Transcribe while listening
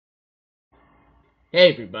Hey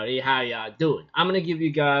everybody, how y'all doing? I'm gonna give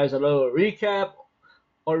you guys a little recap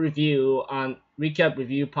or review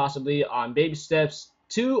possibly on Baby Steps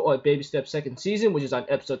 2 or Baby Steps second season, which is on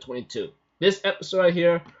episode 22. This episode right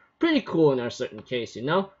here, pretty cool in a certain case, you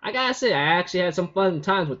know? I gotta say, I actually had some fun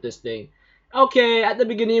times with this thing. Okay, at the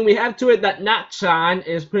beginning we have to it that Natchan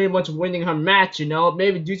is pretty much winning her match, you know?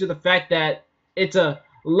 Maybe due to the fact that it's a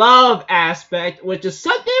love aspect, which is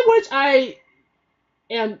something which I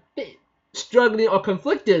am struggling or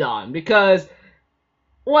conflicted on because,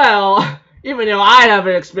 well, even though I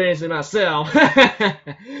haven't experienced it myself,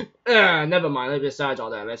 never mind. Besides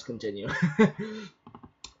all that, let's continue.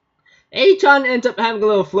 A-chan ends up having a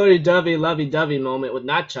little flirty-dovey, lovey-dovey moment with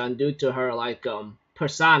Natchan due to her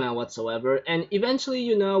persona whatsoever, and eventually,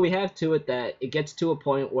 you know, we have to it that it gets to a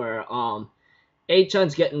point where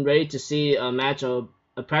A-chan's getting ready to see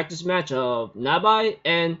a practice match of Nabai,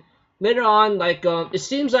 and later on, it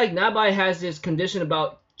seems like Nabai has this condition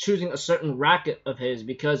about choosing a certain racket of his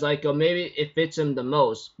because, maybe it fits him the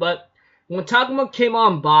most. But when Takuma came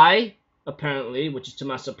on by, apparently, which is to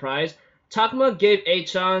my surprise, Takuma gave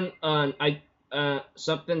A-chan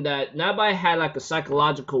something that Nabai had, like a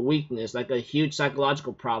psychological weakness, like a huge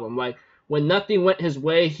psychological problem. Like, when nothing went his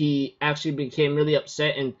way, he actually became really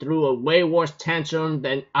upset and threw a way worse tantrum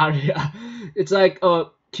than Arya. It's like a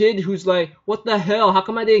kid who's like, what the hell? How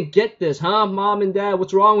come I didn't get this? Huh? Mom and dad,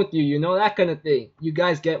 what's wrong with you? You know, that kind of thing. You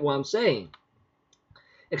guys get what I'm saying.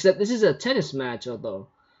 Except this is a tennis match, although.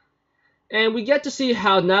 And we get to see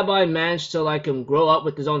how Nabai managed to grow up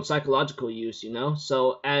with his own psychological use, you know?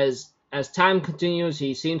 So as time continues,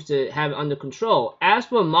 he seems to have it under control. As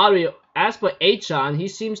for A-chan, he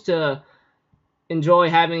seems to enjoy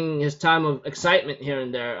having his time of excitement here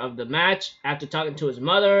and there of the match after talking to his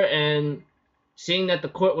mother and seeing that the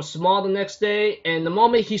court was small the next day. And the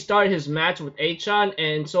moment he started his match with A-chan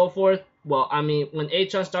and so forth, well, I mean, when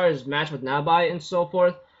A-chan started his match with Nabai and so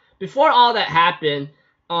forth, before all that happened,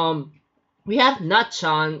 we have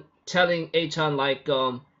Natchan telling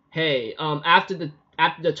A-chan hey, after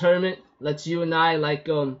the tournament, let's you and I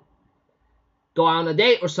go on a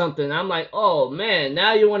date or something. And I'm like, oh man,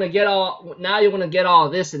 now you want to get all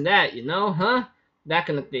this and that, you know, huh? That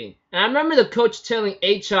kind of thing. And I remember the coach telling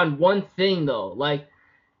A-chan one thing though, like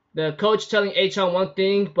the coach telling A-chan one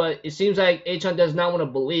thing, but it seems like A-chan does not want to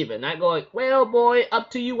believe it. And I go like, well boy,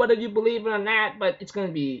 up to you whether you believe it or not, but it's gonna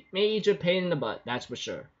be major pain in the butt, that's for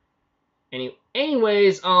sure.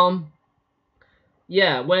 Anyways,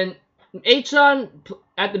 yeah, when A-chan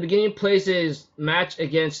at the beginning plays his match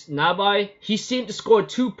against Nabai, he seemed to score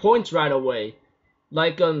 2 points right away.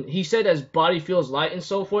 He said his body feels light and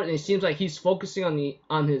so forth, and it seems like he's focusing on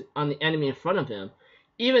the enemy in front of him.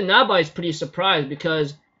 Even Nabai is pretty surprised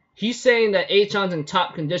because he's saying that A-chan's in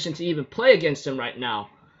top condition to even play against him right now.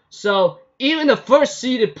 So even the first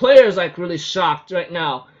seeded player is like really shocked right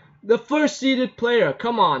now. The first seeded player,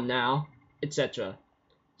 come on now, etc.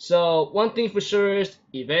 So one thing for sure is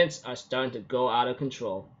events are starting to go out of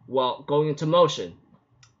control. Well, going into motion.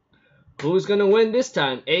 Who's gonna win this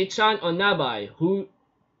time, A-chan or Nabai? Who?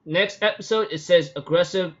 Next episode it says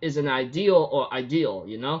aggressive is an ideal or ideal,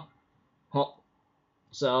 you know?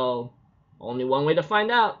 So only one way to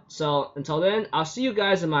find out. So until then, I'll see you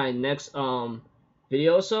guys in my next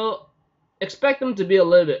video. So expect them to be a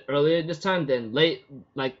little bit earlier this time than late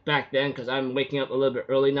like back then, because I'm waking up a little bit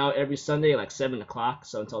early now every Sunday, like 7 o'clock.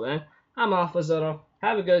 So until then, I'm Alpha Zoro.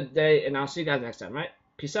 Have a good day, and I'll see you guys next time, right?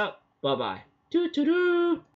 Peace out. Bye-bye. Doo-doo-doo.